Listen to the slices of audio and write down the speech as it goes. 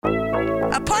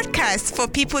podcast for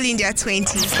people in their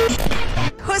 20s.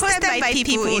 Hosted by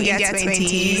people in their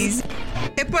 20s.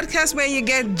 A podcast where you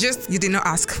get just you did not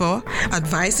ask for,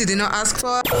 advice you did not ask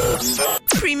for,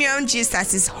 Premium gist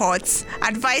that is hot,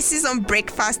 advices on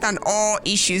breakfast and all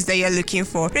issues that you're looking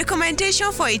for,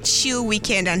 recommendation for a chill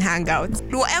weekend and hangout.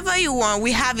 Whatever you want,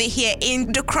 we have it here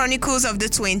in the Chronicles of the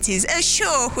 20s, a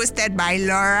show hosted by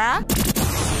Laura,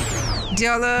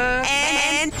 Diola,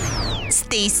 and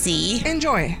Stacy.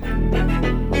 Enjoy.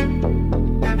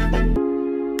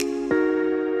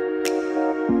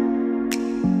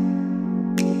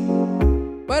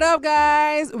 What up,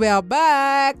 guys? We are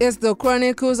back. It's the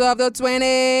Chronicles of the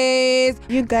 20s.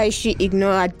 You guys should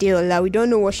ignore Adela. We don't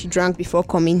know what she drank before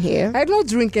coming here. I don't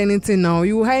drink anything now.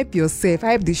 You hype yourself.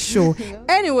 Hype the show.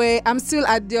 Anyway, I'm still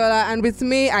Adela, and with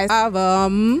me I have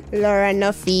Laura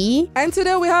Nuffy. And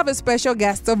today we have a special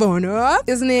guest of honor.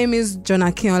 His name is John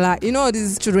Akinola. You know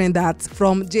these children that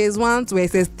from JS1 to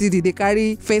SSTD they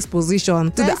carry face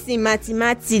position. To the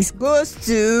mathematics goes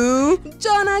to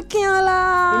John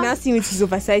Akinola. You now see with his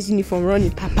oversized uniform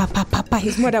running. Papa.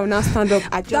 His mother will now stand up.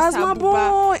 That's my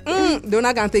boy. They're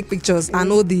not gonna take pictures. I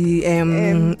know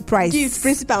the price. Gift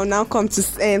principal will now come to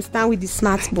stand with the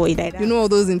smart boy like that. You know all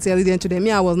those intelligent children.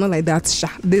 Me, I was not like that.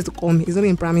 Days to come. He's only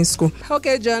in primary school.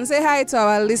 Okay, John, say hi to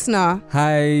our listener.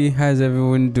 Hi, how's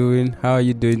everyone doing? How are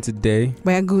you doing today?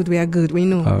 We are good. We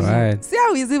know. All right. See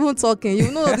how he's even talking.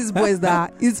 You know these boys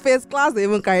that his first class they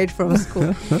even carried from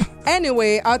school.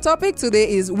 Anyway, our topic today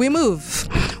is we move.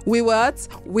 We what?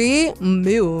 We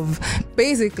move.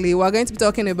 Basically, we're going to be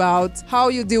talking about how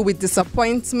you deal with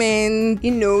disappointment.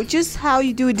 You know, just how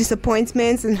you deal with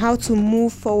disappointments and how to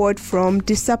move forward from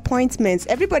disappointments.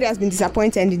 Everybody has been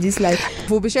disappointed in this life.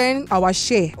 We'll be sharing our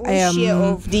share. Share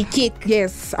of the cake.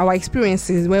 Yes, our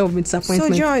experiences where we've been disappointed.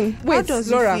 So, John, wait, how does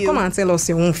Laura, it feel? come and tell us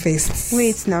your own first.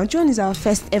 Wait now, John is our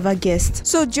first ever guest.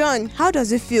 So, John, how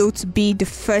does it feel to be the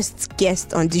first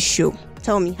guest on this show?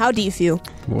 Tell me, how do you feel?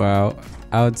 Wow.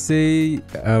 I would say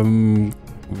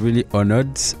really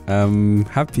honored.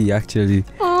 Happy actually.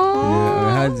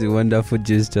 I had the wonderful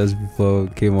gist just before we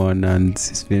came on, and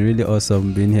it's been really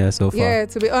awesome being here so far. Yeah,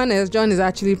 to be honest, John is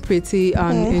actually pretty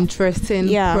an interesting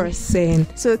person.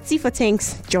 So T for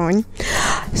thanks, John.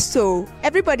 So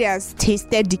everybody has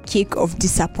tasted the cake of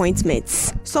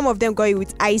disappointments. Some of them got it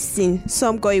with icing,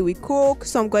 some got it with Coke,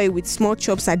 some got it with small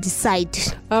chops at the side.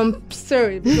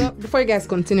 Sorry, before you guys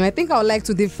continue, I think I would like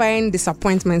to define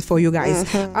disappointment for you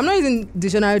guys. I'm not using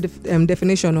dictionary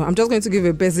definition. No. I'm just going to give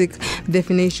a basic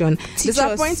definition.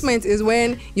 Disappointment is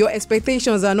when your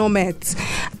expectations are not met.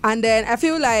 And then I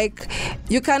feel like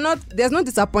there's no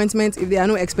disappointment if there are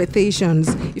no expectations.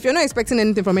 If you're not expecting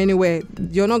anything from anywhere,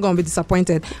 you're not going to be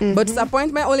disappointed. But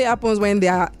disappointment only happens when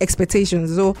there are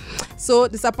expectations. So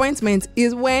disappointment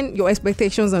is when your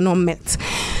expectations are not met.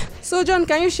 So John,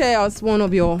 can you share us one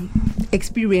of your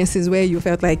experiences where you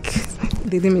felt like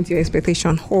they didn't meet your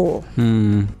expectation?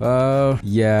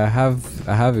 Yeah,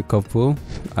 I have a couple,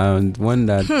 and one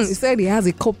that he said he has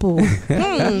a couple.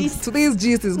 Today's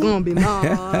gist is gonna be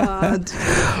mad.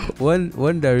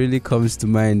 One that really comes to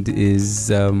mind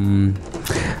is I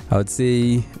would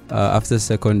say after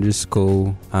secondary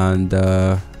school, and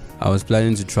I was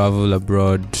planning to travel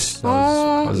abroad. So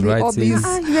I was writing.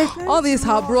 All these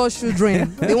abroad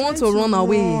children, they want to run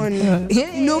away.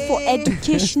 For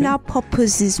educational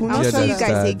purposes. We'll show you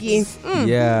guys again.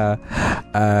 Yeah.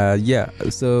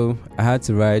 So I had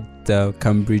to write the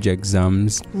Cambridge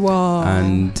exams. Wow.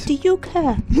 And do you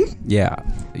care? Yeah,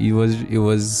 it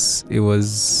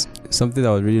was something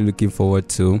I was really looking forward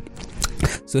to.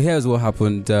 So here's what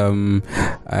happened.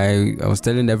 I was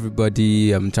telling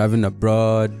everybody I'm traveling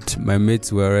abroad. My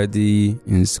mates were already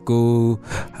in school.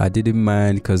 I didn't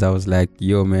mind because I was like,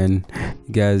 yo man,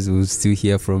 you guys will still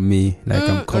hear from me. Like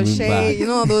I'm coming back. You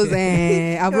know those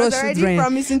abroad children.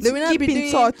 Promising to keep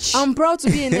in touch. I'm proud to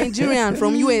be a Nigerian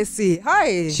from USA. Hi.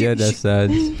 You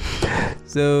understand?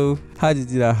 So how did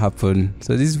that happen?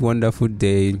 So this wonderful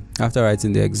day, after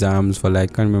writing the exams for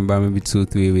like, can't remember, maybe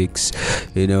 2-3 weeks,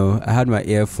 I had my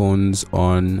earphones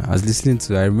on. I was listening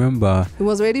to, I remember. He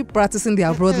was already practicing the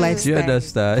abroad lifestyle. You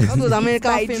understand? All those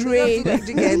American films.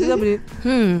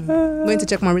 Going to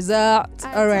check my results.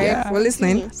 All right, we're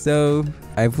listening. So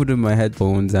I put on my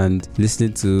headphones and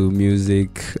listening to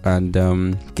music,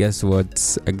 and guess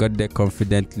what? I got there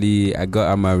confidently. I got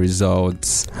out my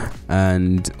results,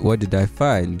 and what did I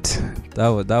find? That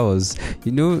was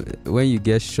when you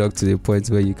get shocked to the point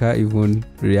where you can't even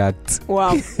react.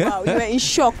 Wow, you were in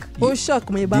shock. Shock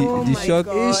me, but it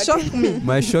shocked me.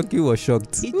 My shocky was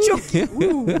shocked. It choked.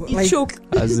 It choked.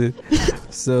 As in,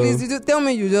 So Please, tell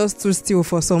me you just stood still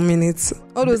for some minutes.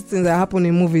 All those things that happen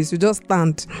in movies, you just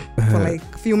stand for like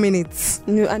few minutes.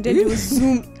 And then they will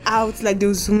zoom out, like they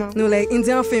will zoom out. Like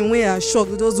Indian film where you're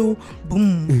shocked, they just do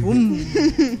boom, boom.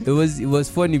 it was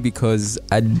funny because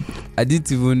I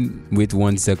didn't even wait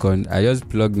 1 second. I just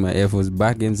plugged my earphones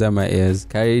back inside my ears,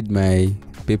 carried my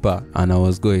paper, and I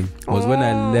was going. It was when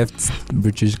I left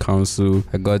British Council.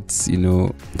 I got,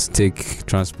 to take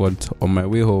transport on my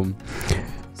way home.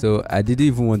 So I didn't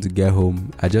even want to get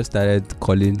home. I just started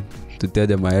calling to tell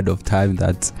them ahead of time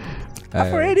that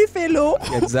I've already fellow.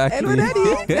 Exactly.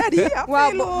 Hello, daddy.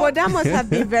 Wow, but that must have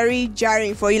been very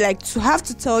jarring for you, like to have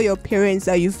to tell your parents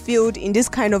that you failed in this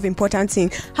kind of important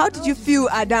thing. How did you feel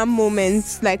at that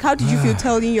moment? Like, how did you feel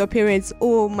telling your parents,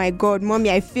 "Oh my God, mommy,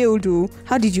 I failed"?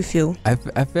 How did you feel? I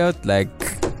felt like,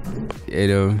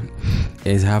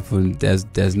 it happened.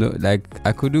 There's no, like,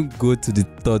 I couldn't go to the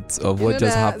thoughts of what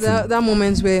just happened. That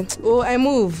moment where I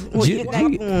move.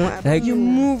 You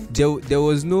moved. There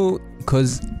was no,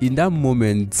 because in that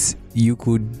moment you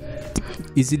could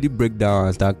easily break down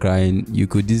and start crying. You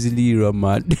could easily run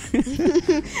mad.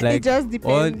 Like, it just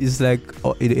depends. It's like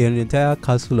an entire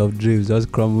castle of dreams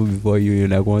just crumble before you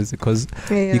like once, because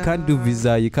you can't do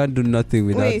visa, you can't do nothing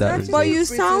without that. But you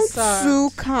sound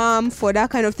too calm for that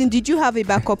kind of thing. Did you have a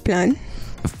backup plan?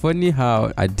 Funny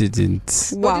how I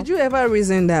didn't. Wow. But did you ever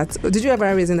reason that? Sometimes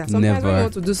Never. when you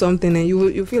want to do something and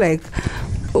you feel like,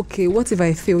 okay, what if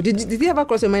I fail? Did you ever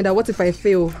cross your mind that what if I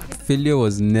fail? Failure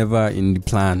was never in the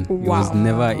plan. Wow. It was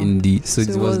never in the. So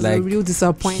it was like a real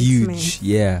disappointment. Huge,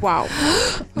 yeah. Wow,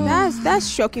 that's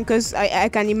shocking, because I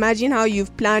can imagine how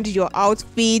you've planned your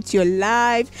outfit, your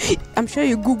life. I'm sure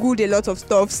you googled a lot of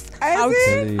stuff. How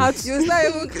to dress,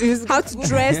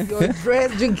 your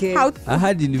dress, drink. I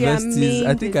had universities.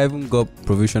 I think I even got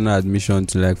provisional admission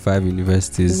to like 5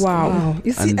 universities. Wow.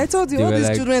 You see, I told you all these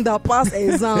children that pass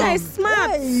exam. Guys,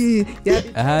 smart. Yeah,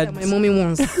 I had my mommy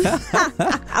once.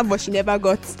 But she never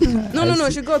got. No,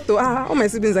 she got to. All my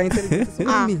siblings are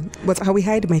intelligent. But I will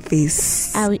hide my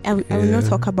face. I will not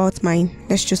talk about mine.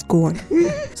 Let's just go on.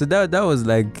 So that was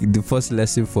like the first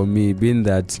lesson for me, being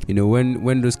that,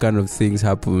 when those kind of things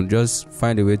happen, just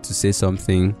find a way to say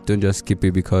something. Don't just keep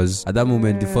it, because at that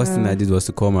moment the first thing I did was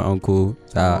to call my uncle.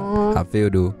 I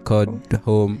failed. Called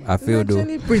home. I failed.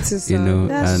 Pretty sad.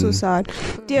 That's so sad.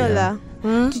 Diola.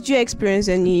 Did you experience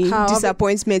any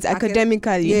disappointment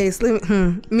academically? Yes,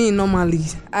 me normally.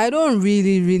 I don't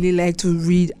really like to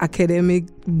read academic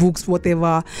books,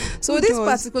 whatever. So this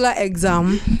particular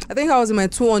exam, I think I was in my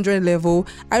 200 level.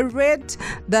 I read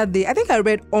that day. I think I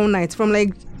read all night from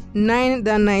like 9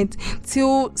 that night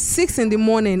till 6 in the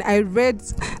morning. I read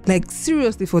like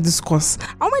seriously for this course.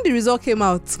 And when the result came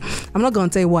out, I'm not gonna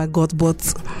tell you what I got,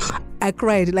 but I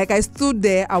cried. Like, I stood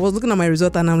there, I was looking at my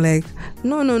result and I'm like,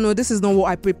 no, this is not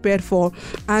what I prepared for.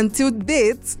 Until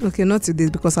date, okay, not to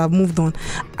date because I've moved on,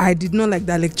 I did not like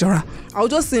that lecturer. I'll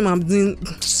just say I'm doing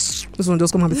this one,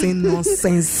 just come and be saying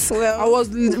nonsense. Well, I was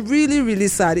really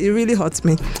sad. It really hurt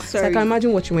me. Sorry. So I can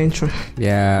imagine what you went through.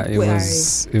 Yeah, it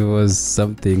was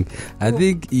something. I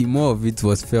think more of it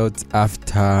was felt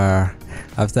after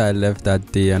I left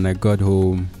that day and I got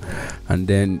home. And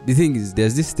then the thing is,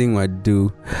 there's this thing I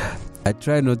do. I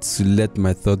try not to let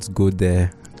my thoughts go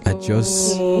there. I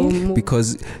just,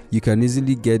 because you can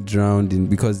easily get drowned in,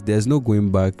 because there's no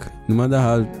going back. No matter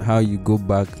how you go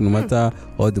back, no matter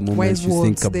all the moments you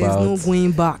think about, there's no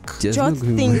going back. Just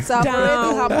think it's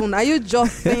already happened. Are you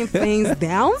just saying things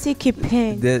down? Take a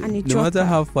pen and no matter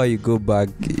how far you go back,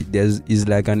 it's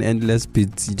like an endless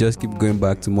pit. You just keep going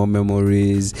back to more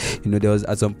memories. There was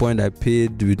at some point I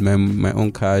paid with my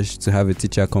own cash to have a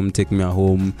teacher come take me at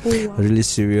home. Really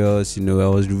serious. I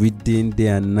was reading day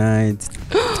and night.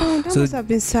 That must have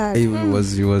been sad. It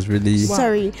was really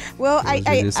sorry. Well,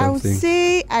 I would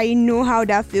say I know how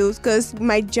that feels, because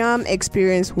my JAMB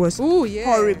experience was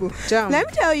horrible. JAMB. Let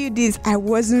me tell you this: I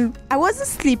wasn't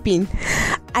sleeping.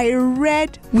 I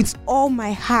read with all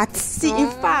my heart. See, in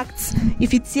fact,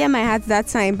 if you tear my heart that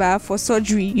time for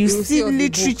surgery, you see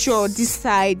literature this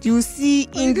side, you see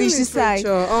English this side.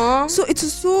 So it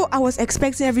was I was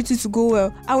expecting everything to go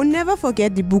well. I will never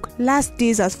forget the book Last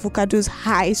Days at Focado's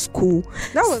High School.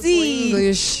 That was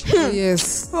English.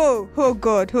 Yes. Oh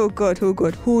God,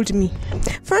 hold me.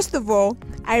 First of all,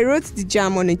 I wrote the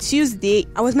JAMB on a Tuesday.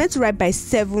 I was meant to write by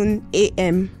 7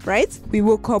 a.m. Right? We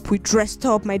woke up, we dressed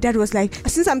up. My dad was like,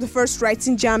 since I'm the first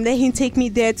writing JAMB, let him take me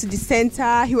there to the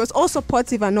center. He was all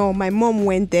supportive and all. My mom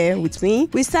went there with me.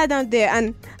 We sat down there,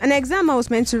 and an exam I was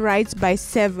meant to write by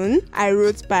 7, I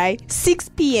wrote by 6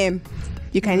 p.m.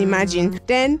 You can imagine.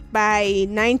 Then by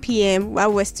 9 p.m.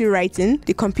 while we're still writing,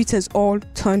 the computers all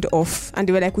turned off and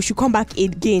they were like, we should come back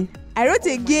again. I wrote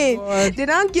again. They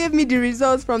don't give me the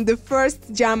results from the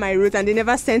first jam I wrote, and they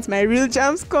never sent my real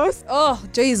jam scores. Oh,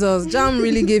 Jesus. Jam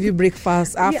really gave you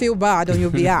breakfast. I feel bad on your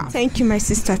behalf. Thank you, my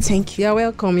sister. Thank you. You're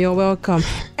welcome. You're welcome.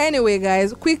 Anyway,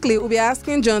 guys, quickly, we'll be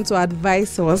asking John to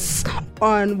advise us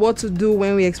on what to do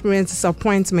when we experience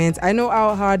disappointment. I know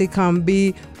how hard it can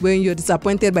be when you're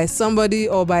disappointed by somebody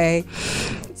or by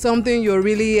something you're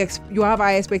really you have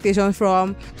high expectations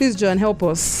from. Please, John, help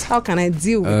us. How can I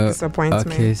deal with disappointment?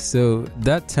 Okay, so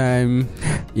that time,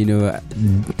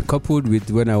 coupled with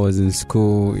when I was in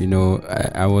school,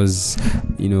 I was,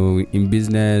 in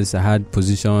business. I had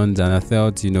positions, and I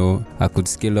felt, I could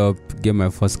scale up, get my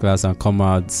first class, and come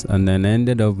out, and then I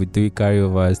ended up with 3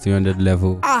 carryovers, 300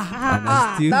 level.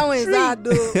 That one is hard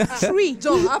though. 3,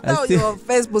 John. After your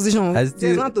first position,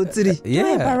 there's not to 3. Yeah.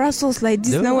 Don't embarrass us like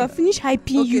this. Now we're finished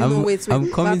hyping you.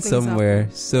 I'm coming somewhere,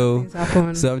 so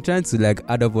I'm trying to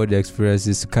add up all the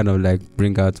experiences to kind of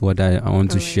bring out what I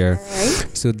want to share. Right.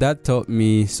 So that taught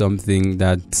me something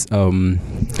that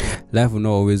life will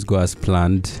not always go as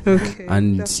planned,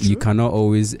 and you cannot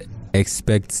always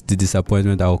expect the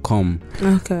disappointment that will come.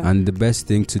 And the best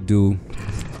thing to do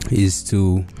is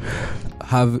to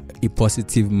have a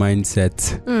positive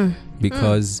mindset.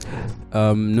 Because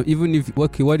even if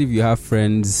what if you have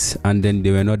friends and then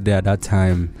they were not there at that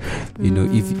time,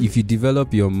 if you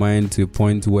develop your mind to a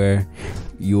point where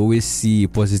you always see a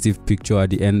positive picture at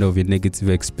the end of a negative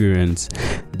experience,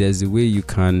 there's a way you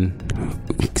can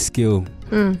scale.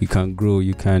 You can grow.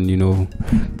 You can,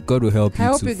 God will help you. I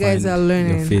hope you guys are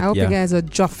learning. I hope you guys are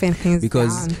dropping things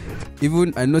because down.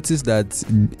 Even I noticed that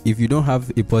if you don't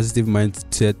have a positive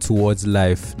mindset towards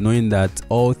life, knowing that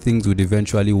all things would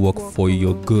eventually work for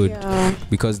your good,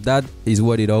 because that is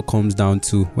what it all comes down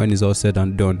to when it's all said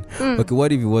and done. Okay,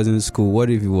 what if it was in school? What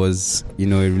if it was, a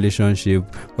relationship?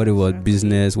 What if it was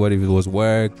business? What if it was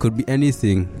work? Could be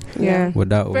anything. Yeah. But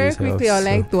that very quickly, I'd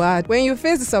like to add, when you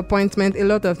face disappointment, a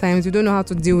lot of times you don't know how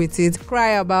to deal with it. Cry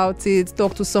about it.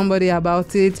 Talk to somebody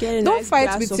about it. Don't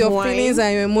fight with your feelings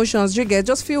and your emotions.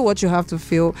 Just feel what you have to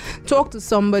feel. Talk to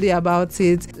somebody about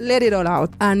it. Let it all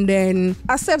out, and then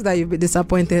accept that you've been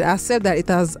disappointed. Accept that it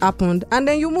has happened, and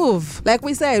then you move. Like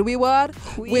we said, we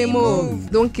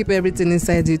move. Don't keep everything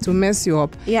inside you to mess you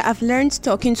up. Yeah, I've learned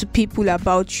talking to people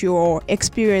about your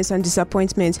experience and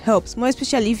disappointment helps, more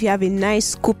especially if you have a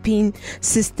nice coping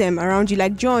system around you.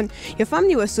 Like John, your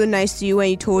family was so nice to you when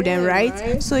you told them,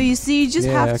 right? So you see, you just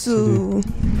have to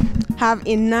have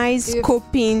a nice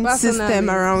coping system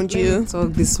around you.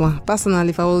 Talk this one. Personally,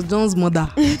 if I was John's mother,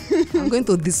 I'm going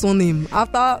to disown him.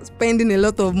 After spending a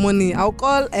lot of money, I'll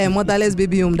call a motherless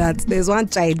baby home that there's one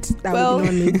child that we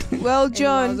don't need. Well,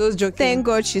 John, thank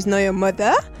God she's not your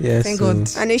mother. Yes, thank God.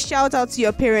 And a shout out to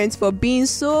your parents for being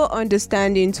so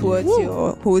understanding towards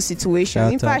your whole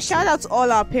situation. In fact, shout out to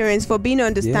all our parents for being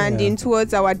understanding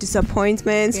towards our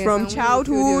disappointments from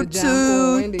childhood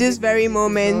to this very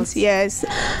moment. Yes.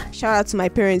 Shout out to my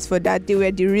parents for that. They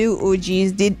were the real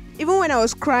OGs. Even when I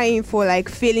was crying for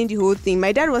failing the whole thing,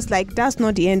 my dad was like, that's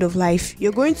not the end of life.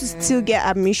 You're going to still get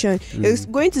admission. You're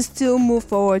going to still move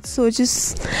forward. So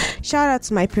just shout out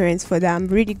to my parents for that. I'm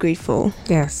really grateful.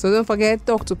 Yes. So don't forget,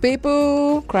 talk to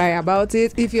people, cry about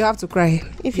it. If you have to cry.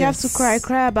 If you have to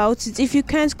cry about it. If you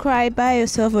can't cry, buy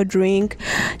yourself a drink.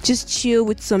 Just chill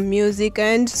with some music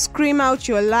and scream out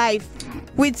your life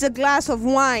with a glass of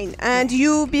wine and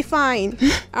you'll be fine.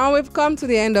 And we've come to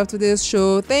the end of today's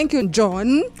show. Thank you,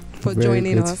 John, for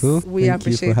joining us. We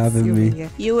appreciate you for having me. Here.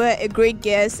 You were a great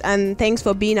guest, and thanks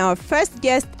for being our first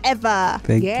guest ever.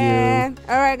 Thank you.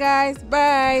 All right, guys.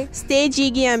 Bye. Stay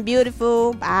jiggy and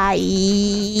beautiful.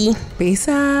 Bye. Peace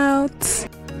out.